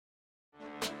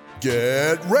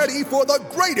Get ready for the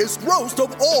greatest roast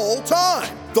of all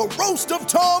time, the Roast of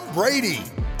Tom Brady,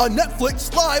 a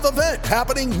Netflix live event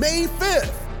happening May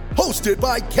 5th. Hosted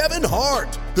by Kevin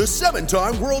Hart, the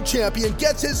 7-time world champion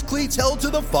gets his cleats held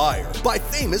to the fire by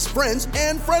famous friends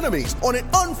and frenemies on an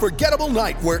unforgettable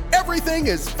night where everything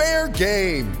is fair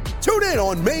game. Tune in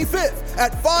on May 5th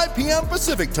at 5 p.m.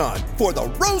 Pacific time for the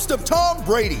Roast of Tom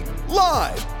Brady,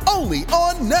 live only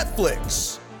on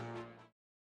Netflix.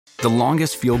 The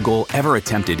longest field goal ever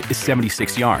attempted is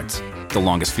 76 yards. The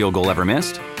longest field goal ever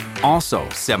missed? Also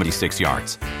 76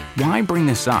 yards. Why bring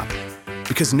this up?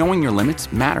 Because knowing your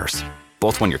limits matters,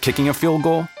 both when you're kicking a field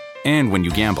goal and when you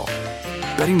gamble.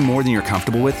 Betting more than you're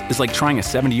comfortable with is like trying a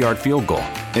 70-yard field goal.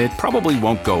 It probably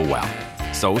won't go well.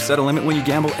 So set a limit when you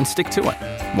gamble and stick to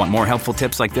it. Want more helpful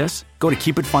tips like this? Go to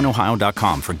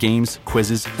keepitfunohio.com for games,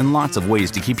 quizzes, and lots of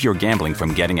ways to keep your gambling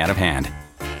from getting out of hand.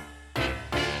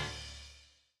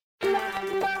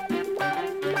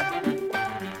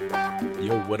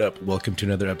 What up? Welcome to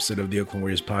another episode of the Oakland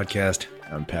Warriors podcast.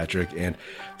 I'm Patrick, and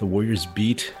the Warriors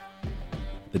beat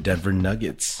the Denver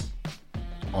Nuggets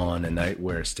on a night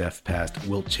where Steph passed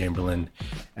Wilt Chamberlain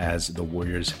as the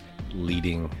Warriors'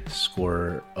 leading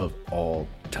scorer of all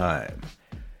time,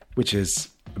 which is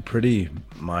a pretty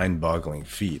mind-boggling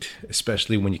feat,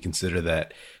 especially when you consider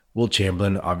that Wilt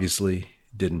Chamberlain obviously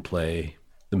didn't play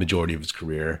the majority of his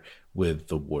career with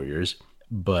the Warriors,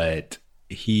 but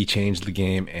he changed the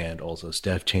game, and also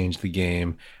Steph changed the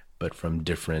game, but from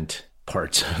different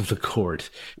parts of the court.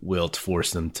 Wilt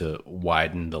forced them to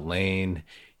widen the lane.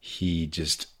 He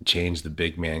just changed the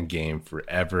big man game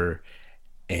forever.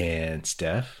 And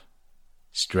Steph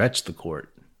stretched the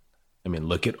court. I mean,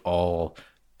 look at all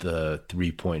the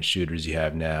three-point shooters you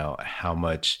have now, how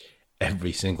much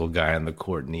every single guy on the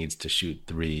court needs to shoot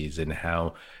threes, and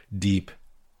how deep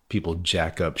people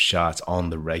jack up shots on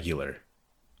the regular.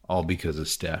 All because of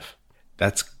Steph.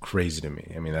 That's crazy to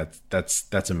me. I mean,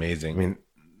 that's amazing. I mean,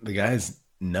 the guy's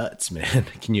nuts, man.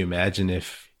 Can you imagine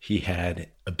if he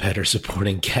had a better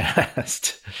supporting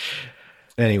cast?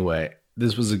 Anyway,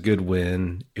 this was a good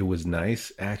win. It was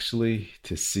nice, actually,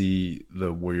 to see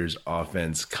the Warriors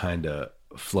offense kind of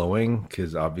flowing,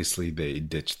 because obviously they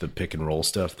ditched the pick and roll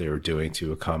stuff they were doing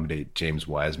to accommodate James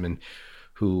Wiseman,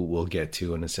 who we'll get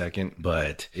to in a second.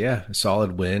 But yeah, a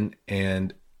solid win.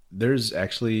 And there's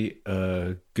actually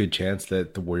a good chance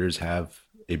that the Warriors have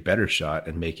a better shot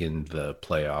at making the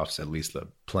playoffs, at least the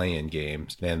play-in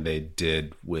games, than they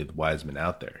did with Wiseman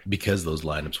out there, because those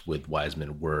lineups with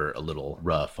Wiseman were a little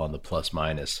rough on the plus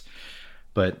minus.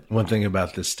 But one thing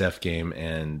about this Steph game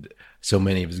and so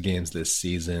many of his games this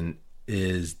season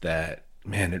is that,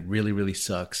 man, it really, really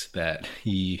sucks that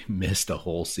he missed a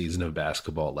whole season of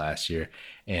basketball last year,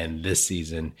 and this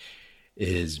season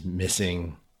is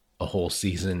missing a whole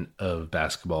season of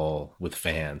basketball with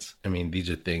fans. I mean,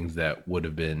 these are things that would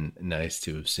have been nice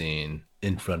to have seen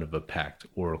in front of a packed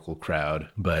Oracle crowd,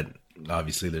 but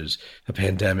obviously there's a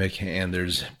pandemic and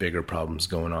there's bigger problems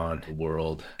going on in the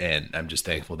world, and I'm just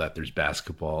thankful that there's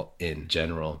basketball in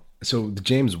general. So the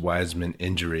James Wiseman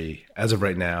injury, as of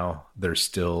right now, they're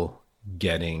still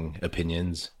getting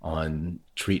opinions on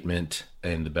treatment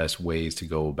and the best ways to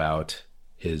go about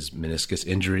his meniscus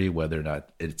injury, whether or not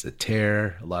it's a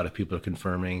tear. A lot of people are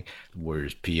confirming. The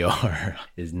Warriors PR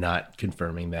is not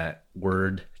confirming that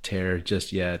word tear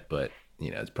just yet, but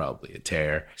it's probably a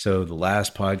tear. So the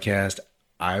last podcast,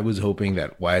 I was hoping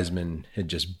that Wiseman had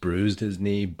just bruised his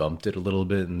knee, bumped it a little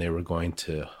bit, and they were going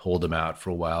to hold him out for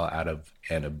a while out of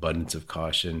an abundance of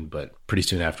caution. But pretty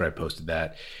soon after I posted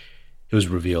that, it was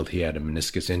revealed he had a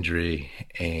meniscus injury.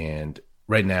 And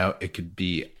right now it could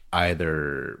be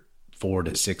either 4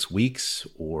 to 6 weeks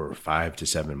or 5 to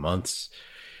 7 months,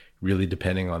 really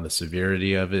depending on the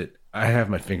severity of it. I have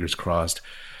my fingers crossed.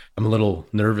 I'm a little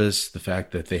nervous. The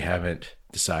fact that they haven't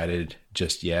decided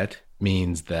just yet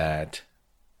means that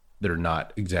they're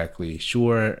not exactly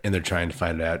sure, and they're trying to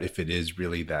find out if it is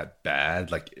really that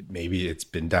bad. Like, maybe it's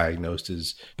been diagnosed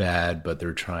as bad, but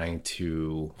they're trying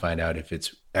to find out if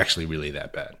it's actually really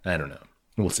that bad. I don't know.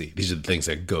 We'll see. These are the things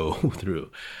that go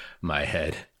through my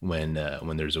head when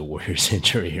there's a Warriors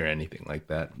injury or anything like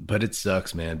that. But it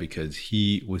sucks, man, because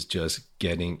he was just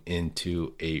getting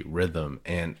into a rhythm.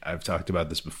 And I've talked about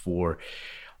this before.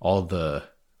 All the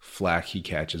flack he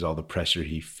catches, all the pressure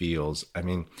he feels. I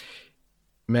mean,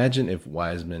 imagine if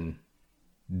Wiseman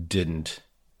didn't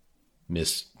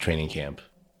miss training camp.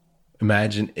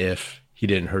 Imagine if he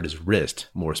didn't hurt his wrist,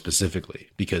 more specifically,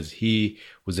 because he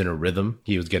was in a rhythm.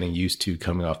 He was getting used to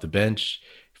coming off the bench,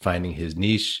 finding his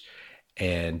niche,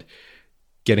 and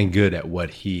getting good at what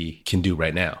he can do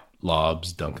right now.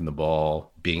 lobs, dunking the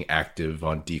ball, being active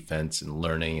on defense and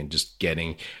learning and just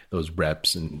getting those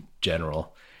reps in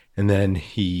general. And then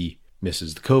he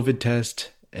misses the COVID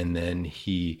test, and then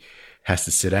he has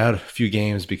to sit out a few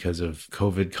games because of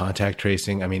COVID contact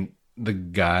tracing. I mean, the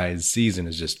guy's season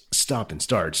is just stop and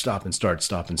start, stop and start,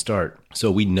 stop and start.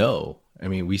 So we know, I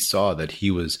mean, we saw that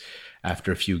he was,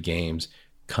 after a few games,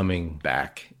 coming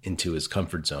back into his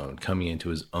comfort zone, coming into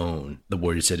his own. The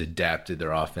Warriors had adapted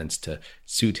their offense to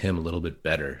suit him a little bit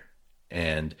better,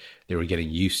 and they were getting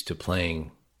used to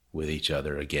playing with each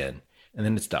other again. And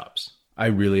then it stops. I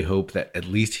really hope that at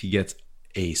least he gets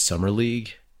a summer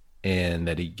league and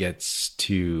that he gets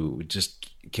to just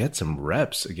get some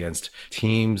reps against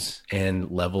teams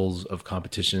and levels of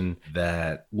competition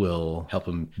that will help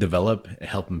him develop,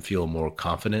 help him feel more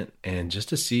confident, and just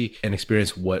to see and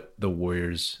experience what the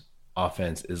Warriors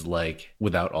offense is like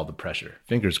without all the pressure.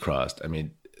 Fingers crossed. I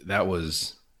mean, that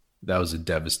was a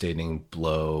devastating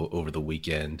blow over the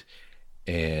weekend.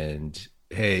 And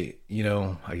hey,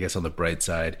 I guess on the bright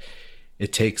side,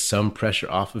 it takes some pressure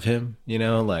off of him,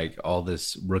 like all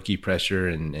this rookie pressure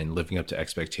and living up to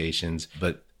expectations.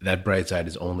 But that bright side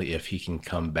is only if he can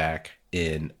come back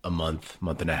in a month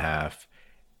and a half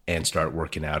and start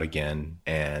working out again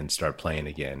and start playing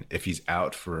again. If he's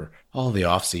out for all the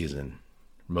off season,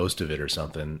 most of it or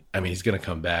something, I mean, he's going to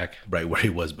come back right where he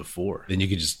was before. Then you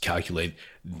could just calculate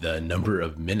the number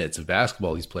of minutes of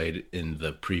basketball he's played in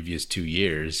the previous 2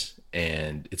 years,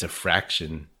 and it's a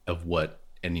fraction of what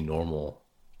any normal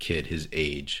kid his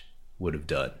age would have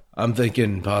done. I'm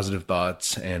thinking positive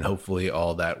thoughts, and hopefully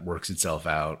all that works itself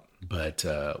out. But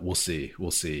we'll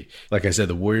see. Like I said,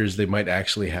 the Warriors, they might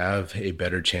actually have a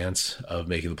better chance of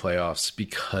making the playoffs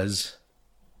because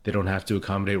they don't have to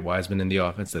accommodate Wiseman in the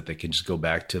offense, that they can just go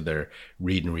back to their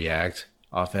read and react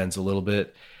offense a little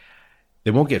bit.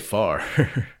 They won't get far.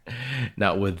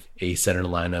 Not with a center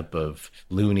lineup of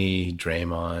Looney,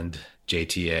 Draymond,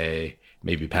 JTA,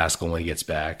 maybe Pascal when he gets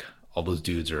back. All those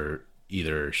dudes are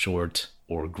either short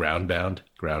or ground bound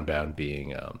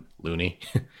being Looney.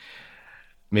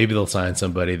 Maybe they'll sign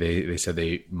somebody. They said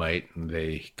they might,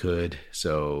 they could.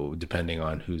 So depending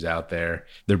on who's out there,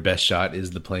 their best shot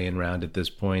is the play-in round at this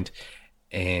point.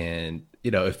 And,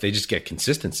 if they just get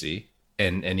consistency,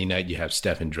 and any night you have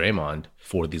Steph and Draymond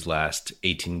for these last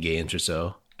 18 games or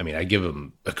so, I mean, I give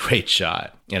them a great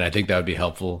shot. And I think that would be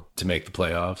helpful to make the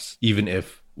playoffs, even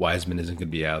if Wiseman isn't going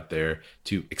to be out there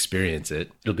to experience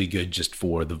it. It'll be good just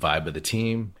for the vibe of the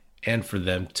team and for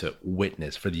them to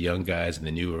witness, for the young guys and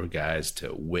the newer guys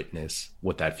to witness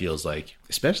what that feels like,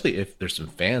 especially if there's some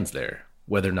fans there,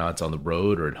 whether or not it's on the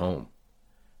road or at home.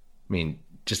 I mean,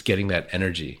 just getting that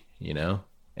energy,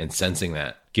 and sensing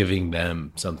that, giving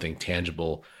them something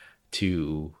tangible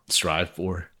to strive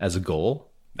for as a goal,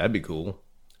 that'd be cool.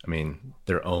 I mean,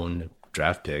 their own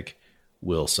draft pick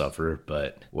will suffer,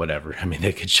 but whatever. I mean,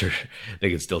 they could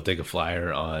still take a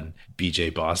flyer on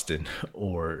BJ Boston,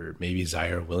 or maybe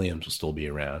Zaire Williams will still be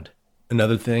around.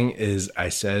 Another thing is, I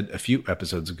said a few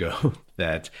episodes ago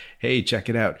that, hey, check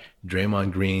it out.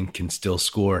 Draymond Green can still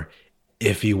score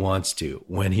if he wants to,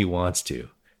 when he wants to.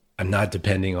 I'm not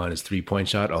depending on his 3-point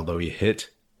shot, although he hit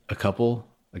a couple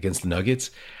against the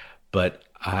Nuggets, but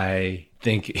I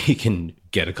think he can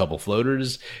get a couple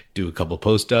floaters, do a couple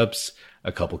post-ups,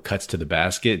 a couple cuts to the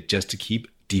basket just to keep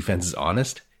defenses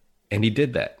honest. And he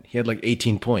did that. He had like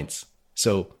 18 points.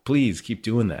 So please keep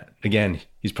doing that. Again,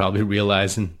 he's probably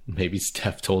realizing, maybe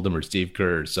Steph told him, or Steve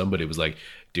Kerr or somebody was like,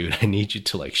 dude, I need you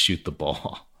to shoot the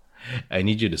ball. I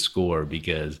need you to score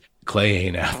because Clay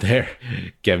ain't out there.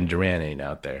 Kevin Durant ain't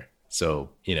out there. So,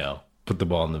 put the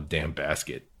ball in the damn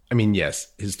basket. I mean,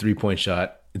 yes, his 3-point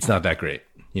shot, it's not that great.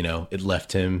 It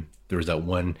left him. There was that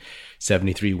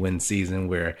 173 win season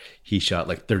where he shot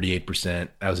like 38%.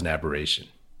 That was an aberration.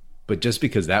 But just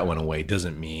because that went away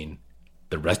doesn't mean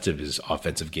the rest of his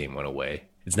offensive game went away.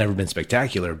 It's never been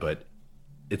spectacular, but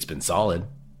it's been solid.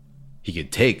 He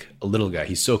could take a little guy.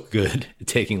 He's so good at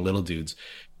taking little dudes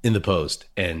in the post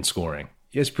and scoring.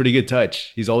 He has pretty good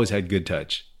touch. He's always had good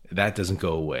touch. That doesn't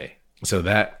go away. So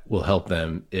that will help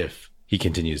them if he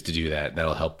continues to do that.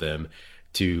 That'll help them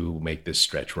to make this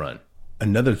stretch run.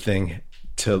 Another thing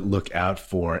to look out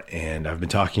for, and I've been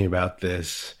talking about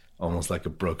this almost like a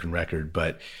broken record,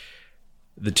 but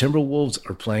the Timberwolves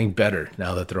are playing better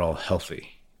now that they're all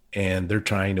healthy, and they're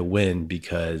trying to win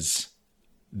because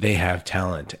they have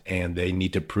talent and they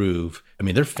need to prove. I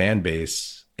mean, their fan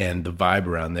base and the vibe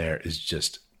around there has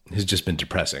just been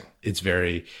depressing. It's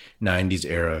very 90s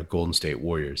era Golden State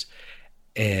Warriors,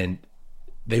 and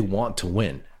they want to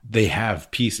win. They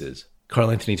have pieces. Karl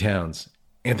Anthony Towns,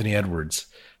 Anthony Edwards,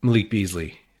 Malik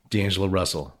Beasley, D'Angelo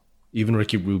Russell. even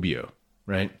Ricky Rubio,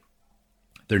 right?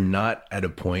 They're not at a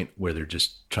point where they're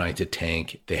just trying to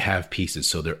tank. They have pieces,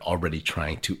 so they're already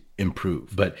trying to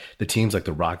improve. But the teams like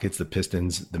the Rockets, the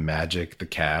Pistons, the Magic, the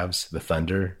Cavs, the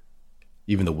Thunder,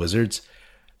 even the Wizards,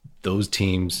 those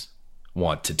teams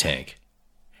want to tank.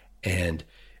 And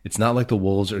it's not like the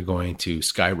Wolves are going to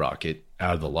skyrocket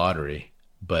out of the lottery.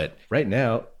 But right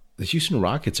now, the Houston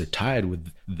Rockets are tied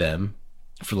with them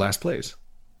for last place.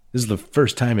 This is the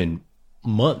first time in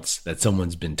months that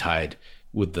someone's been tied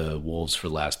with the Wolves for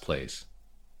last place.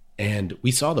 And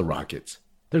we saw the Rockets.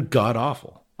 They're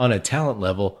god-awful. On a talent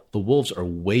level, the Wolves are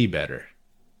way better.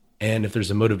 And if there's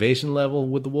a motivation level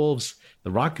with the Wolves,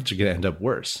 the Rockets are going to end up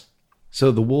worse.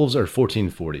 So the Wolves are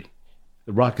 14-40.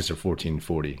 The Rockets are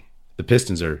 14-40. The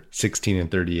Pistons are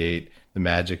 16-38. The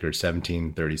Magic are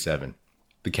 17-37.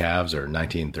 The Cavs are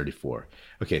 19-34.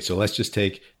 Okay, so let's just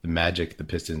take the Magic, the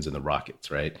Pistons, and the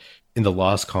Rockets, right? In the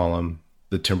loss column,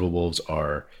 the Timberwolves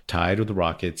are tied with the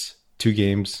Rockets, 2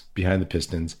 games behind the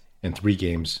Pistons, and 3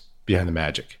 games behind the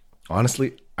Magic.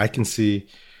 Honestly, I can see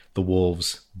the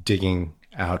Wolves digging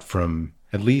out from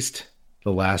at least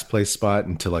the last place spot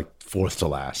into like 4th to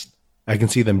last. I can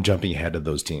see them jumping ahead of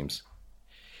those teams.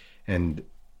 And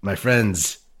my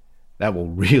friends, that will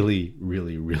really,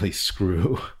 really, really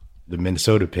screw the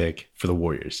Minnesota pick for the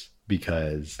Warriors.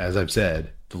 Because, as I've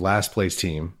said, the last place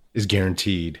team is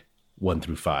guaranteed 1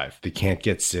 through 5. They can't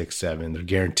get 6, 7. They're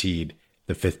guaranteed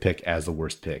the 5th pick as the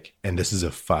worst pick. And this is a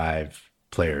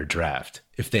 5-player draft.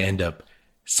 If they end up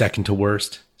second to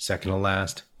worst, second to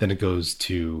last, then it goes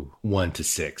to 1 to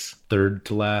 6. Third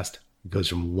to last, it goes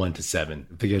from 1 to 7.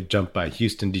 If they get jumped by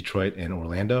Houston, Detroit, and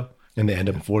Orlando, and they end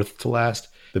up 4th to last,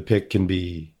 the pick can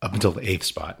be up until the 8th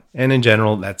spot. And in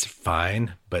general, that's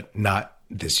fine, but not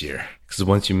this year. Because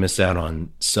once you miss out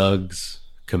on Suggs,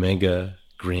 Kuminga,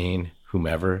 Green,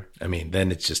 whomever, I mean,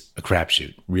 then it's just a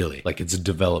crapshoot, really. Like, it's a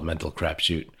developmental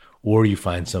crapshoot. Or you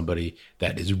find somebody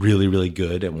that is really, really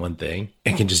good at one thing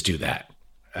and can just do that.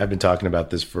 I've been talking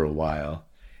about this for a while,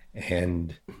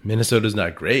 and Minnesota's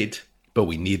not great, but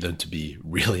we need them to be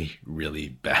really, really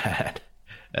bad.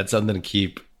 That's something to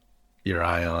keep your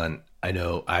eye on. I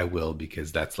know I will,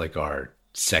 because that's like our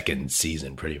second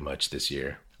season pretty much this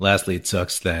year. Lastly, it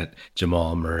sucks that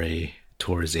Jamal Murray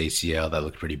tore his ACL. That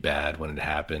looked pretty bad when it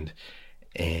happened.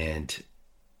 And,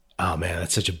 oh man,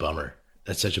 that's such a bummer.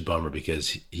 That's such a bummer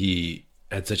because he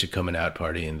had such a coming out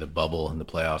party in the bubble in the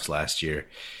playoffs last year.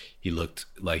 He looked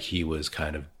like he was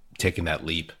kind of taking that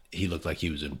leap. He looked like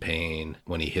he was in pain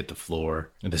when he hit the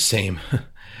floor. And the same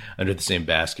under the same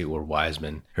basket where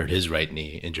Wiseman hurt his right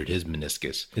knee, injured his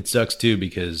meniscus. It sucks too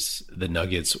because the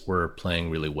Nuggets were playing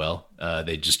really well.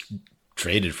 They just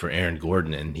traded for Aaron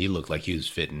Gordon and he looked like he was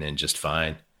fitting in just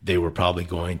fine. They were probably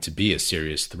going to be a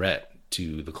serious threat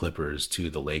to the Clippers, to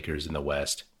the Lakers in the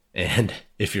West. And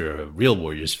if you're a real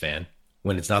Warriors fan,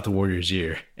 when it's not the Warriors'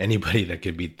 year, anybody that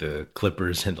could beat the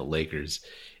Clippers and the Lakers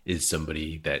is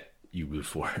somebody that you root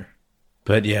for.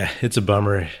 But yeah, it's a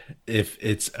bummer. If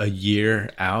it's a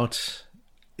year out,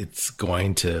 it's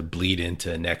going to bleed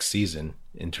into next season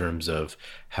in terms of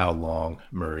how long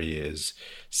Murray is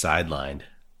sidelined.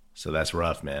 So that's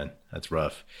rough, man. That's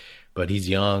rough. But he's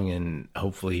young and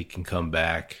hopefully he can come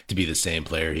back to be the same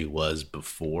player he was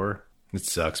before. It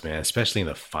sucks, man, especially in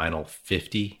the final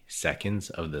 50 seconds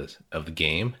of the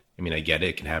game. I mean, I get it.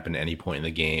 It can happen at any point in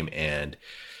the game, and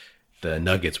the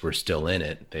Nuggets were still in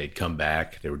it. They'd come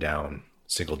back. They were down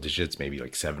single digits, maybe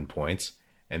like 7 points,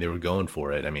 and they were going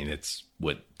for it. I mean, it's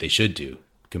what they should do.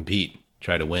 Compete.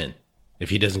 Try to win.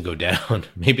 If he doesn't go down,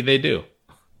 maybe they do.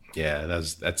 Yeah,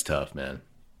 that's tough, man.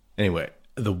 Anyway,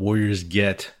 the Warriors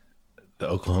get the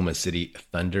Oklahoma City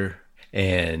Thunder,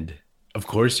 and of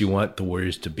course you want the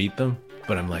Warriors to beat them,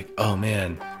 but I'm like, oh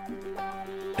man,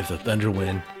 if the Thunder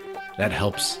win, that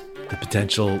helps the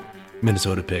potential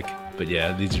Minnesota pick. But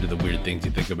yeah, these are the weird things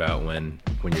you think about when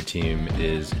your team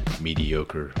is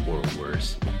mediocre or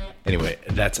worse. Anyway,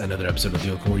 that's another episode of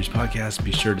the Oakland Warriors podcast.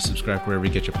 Be sure to subscribe wherever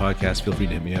you get your podcasts. Feel free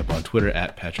to hit me up on Twitter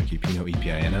at Patrick Epino,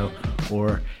 EPINO,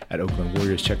 or at Oakland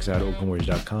Warriors. Check us out at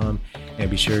oaklandwarriors.com. And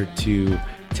be sure to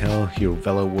tell your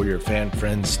fellow Warrior fan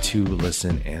friends to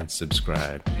listen and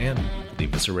subscribe and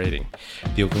leave us a rating.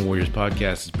 The Oakland Warriors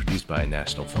podcast is produced by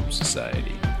National Film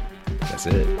Society. That's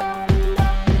it.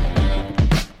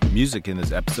 Music in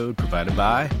this episode provided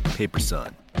by Paper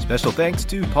Sun. Special thanks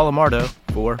to Paul Amardo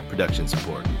for production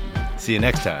support. See you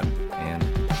next time.